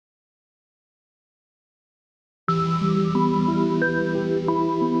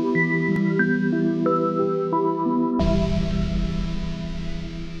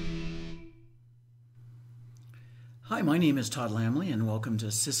my name is Todd Lamley and welcome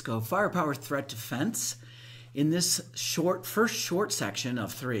to Cisco Firepower Threat Defense. In this first short section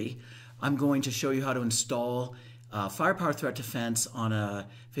of 3, I'm going to show you how to install Firepower Threat Defense on a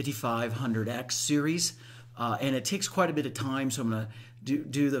 5500X series. And it takes quite a bit of time, so I'm going to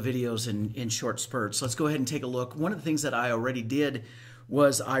do the videos in short spurts. Let's go ahead and take a look. One of the things that I already did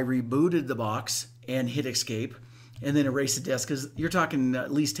was I rebooted the box and hit escape and then erase the disk, because you're talking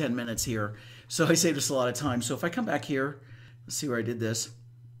at least 10 minutes here. So I saved us a lot of time. So if I come back here, let's see where I did this.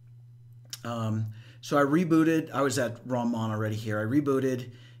 So I rebooted. I was at ROM on already here. I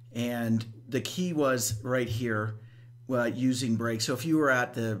rebooted, and the key was right here, using break. So if you were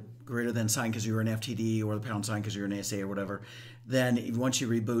at the greater than sign because you were an FTD, or the pound sign because you're an ASA or whatever, then once you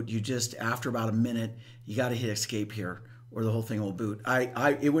reboot, you just, after about a minute, you got to hit escape here, or the whole thing will boot.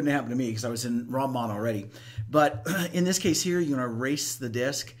 It wouldn't happen to me because I was in ROM on already. But in this case here, you're going to erase the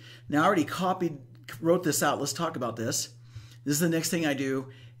disk. Now I already wrote this out. Let's talk about this. This is the next thing I do.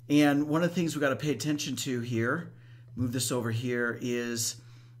 And one of the things we've got to pay attention to here, move this over here, is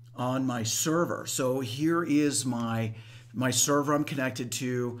on my server. So here is my server I'm connected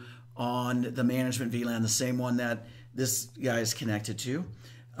to on the management VLAN, the same one that this guy is connected to.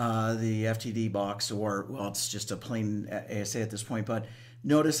 The FTD box, or, well, it's just a plain ASA at this point, but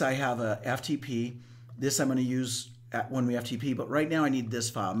notice I have a FTP. This I'm going to use when we FTP, but right now I need this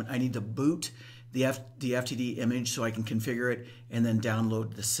file. I need to boot the FTD image so I can configure it and then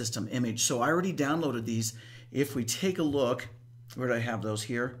download the system image. So I already downloaded these. If we take a look, where do I have those?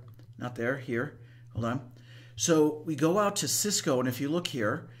 Here, not there, here, hold on. So we go out to Cisco, and if you look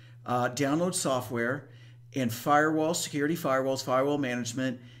here, download software and firewall, security firewalls, firewall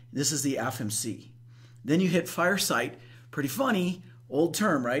management. This is the FMC. Then you hit Firesite. Pretty funny, old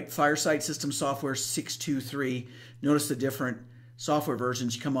term, right? Firesite System Software 623. Notice the different software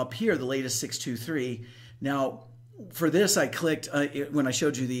versions. You come up here, the latest 623. Now, for this, I clicked, when I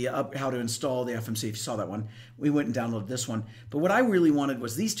showed you how to install the FMC, if you saw that one, we went and downloaded this one. But what I really wanted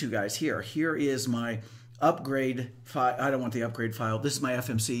was these two guys here. Here is my upgrade file. I don't want the upgrade file. This is my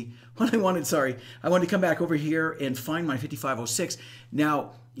FMC. What I wanted, I wanted to come back over here and find my 5506.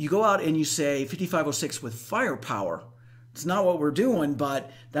 Now, you go out and you say 5506 with firepower. It's not what we're doing,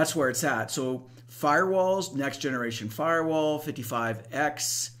 but that's where it's at. So firewalls, next generation firewall,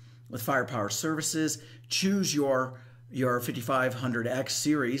 55X with firepower services. Choose your 5500X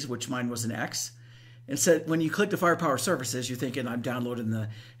series, which mine was an X. And so when you click the firepower services, you're thinking I'm downloading the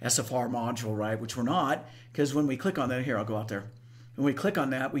SFR module, right? Which we're not, because when we click on that, here, I'll go out there. When we click on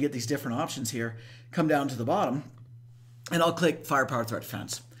that, we get these different options here. Come down to the bottom, and I'll click Firepower Threat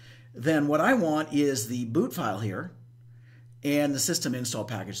Defense. Then what I want is the boot file here and the system install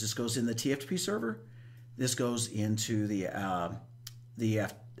package. This goes in the TFTP server. This goes into the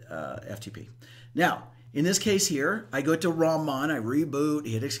FTP. Now, in this case here, I go to ROM on, I reboot,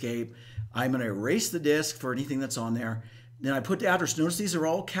 hit escape. I'm going to erase the disk for anything that's on there. Then I put the address. Notice these are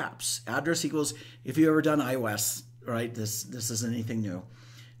all caps. Address equals, if you've ever done iOS, right? This isn't anything new.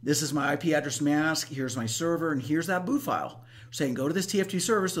 This is my IP address mask. Here's my server, and here's that boot file. We're saying go to this TFTP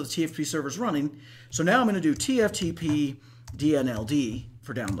server, so the TFTP server is running. So now I'm going to do TFTP DNLD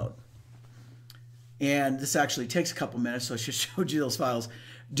for download. And this actually takes a couple minutes, so I just showed you those files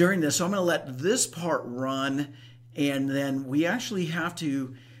during this. So I'm going to let this part run, and then we actually have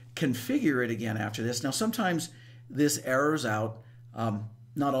to configure it again after this. Now, sometimes this errors out,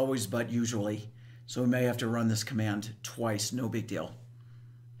 not always, but usually. So we may have to run this command twice, no big deal.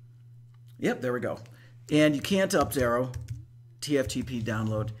 Yep, there we go. And you can't up arrow TFTP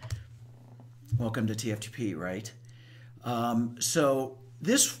download. Welcome to TFTP, right? So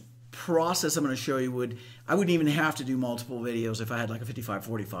this process I'm going to show you I wouldn't even have to do multiple videos if I had like a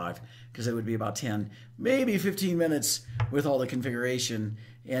 5545, because it would be about 10, maybe 15 minutes with all the configuration,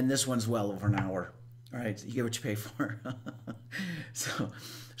 and this one's well over an hour. All right, you get what you pay for.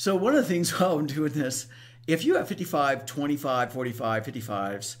 So one of the things while I'm doing this, if you have 55, 25, 45,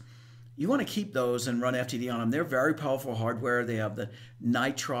 55s, you want to keep those and run FTD on them. They're very powerful hardware. They have the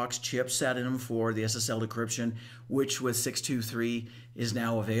Nitrox chipset in them for the SSL decryption, which with 623 is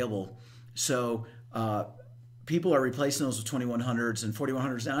now available. So people are replacing those with 2100s and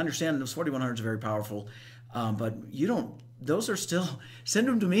 4100s. Now I understand those 4100s are very powerful, but those are still, send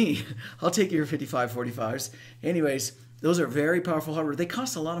them to me. I'll take your 5545s. Anyways, those are very powerful hardware. They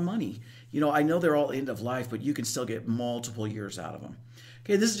cost a lot of money. You know, I know they're all end of life, but you can still get multiple years out of them.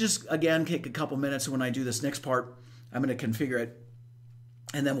 Okay, this is just, again, take a couple minutes. When I do this next part, I'm going to configure it,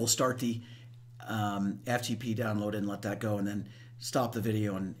 and then we'll start the FTP download and let that go, and then stop the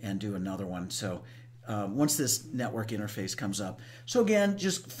video and do another one. So once this network interface comes up. So again,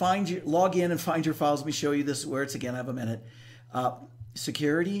 just log in and find your files. Let me show you this where it's again. I have a minute.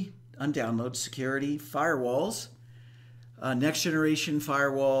 Security, undownload, security, firewalls, next generation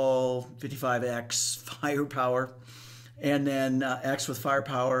firewall, 55X, firepower, and then X with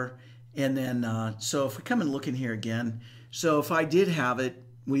firepower. And then, so if we come and look in here again, so if I did have it,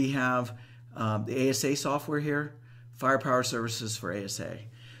 we have the ASA software here, firepower services for ASA.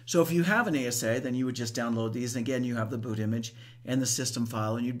 So if you have an ASA, then you would just download these. And again, you have the boot image and the system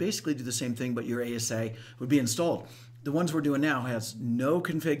file, and you'd basically do the same thing, but your ASA would be installed. The ones we're doing now has no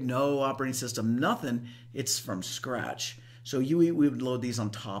config, no operating system, nothing. It's from scratch. So we would load these on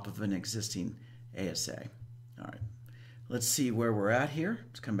top of an existing ASA. All right. Let's see where we're at here.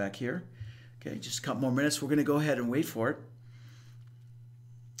 Let's come back here. Okay, just a couple more minutes. We're going to go ahead and wait for it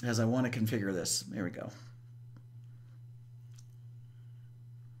as I want to configure this. There we go.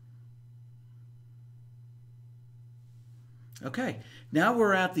 Okay, now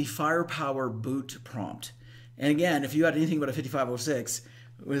we're at the firepower boot prompt. And again, if you had anything but a 5506,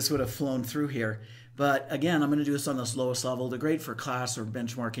 this would have flown through here. But again, I'm going to do this on this lowest level. They're great for class or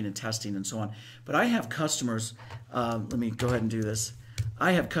benchmarking and testing and so on. But I have customers, let me go ahead and do this.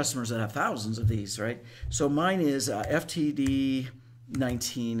 I have customers that have thousands of these, right? So mine is FTD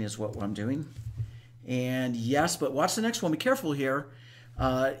 19 is what I'm doing. And yes, but watch the next one. Be careful here.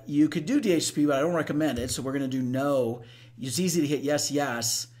 You could do DHCP, but I don't recommend it. So we're going to do no. It's easy to hit yes,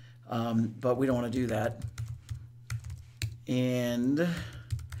 yes, but we don't want to do that. And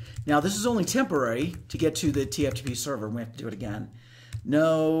now this is only temporary to get to the TFTP server. We have to do it again.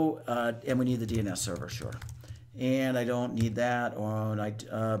 No, and we need the DNS server, sure. And I don't need that. Or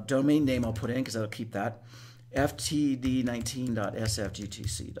domain name I'll put in because I'll keep that.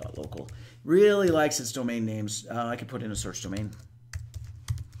 ftd19.sfgtc.local. Really likes its domain names. I could put in a search domain.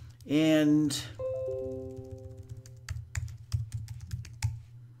 And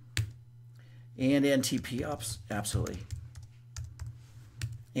NTP ops, absolutely.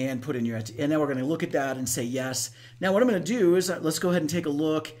 And put in your, and now we're going to look at that and say yes. Now what I'm going to do is, let's go ahead and take a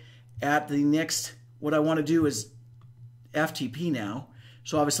look at the next, what I want to do is FTP now.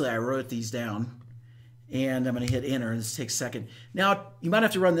 So obviously I wrote these down and I'm going to hit enter, and this takes a second. Now you might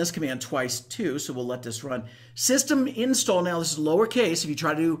have to run this command twice too, so we'll let this run. System install, now this is lowercase. If you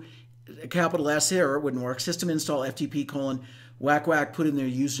try to do a capital S here, it wouldn't work. System install FTP : whack whack, put in their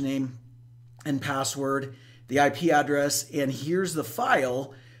username and password, the IP address, and here's the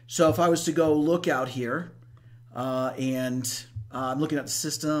file. So if I was to go look out here, and I'm looking at the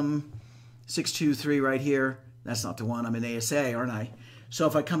system 623 right here. That's not the one. I'm in ASA, aren't I? So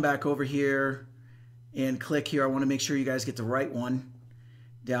if I come back over here and click here, I want to make sure you guys get the right one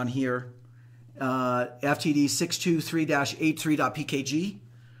down here. FTD 623-83.pkg,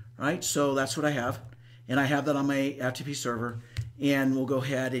 right? So that's what I have. And I have that on my FTP server. And we'll go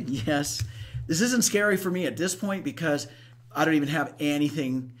ahead and yes. This isn't scary for me at this point because I don't even have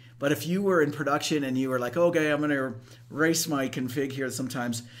anything. But if you were in production and you were like, okay, I'm going to erase my config here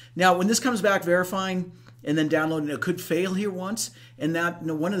sometimes. Now, when this comes back verifying and then downloading, it could fail here once. And that,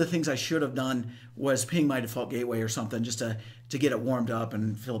 one of the things I should have done was ping my default gateway or something just to get it warmed up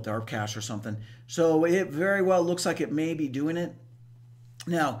and fill up dark cache or something. So it very well looks like it may be doing it.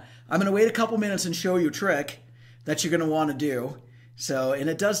 Now, I'm going to wait a couple minutes and show you a trick that you're going to want to do. So, and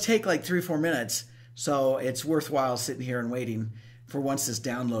it does take like 3 or 4 minutes. So it's worthwhile sitting here and waiting for once this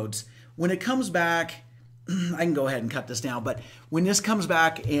downloads. When it comes back, I can go ahead and cut this now, but when this comes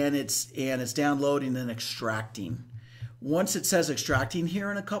back and it's downloading and extracting, once it says extracting here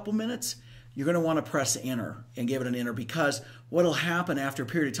in a couple minutes, you're going to want to press enter and give it an enter, because what will happen after a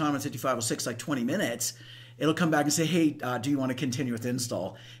period of time on 5506, like 20 minutes, it'll come back and say, hey, do you want to continue with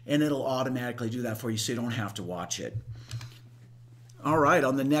install? And it'll automatically do that for you so you don't have to watch it. All right,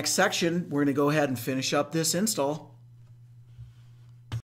 on the next section, we're going to go ahead and finish up this install.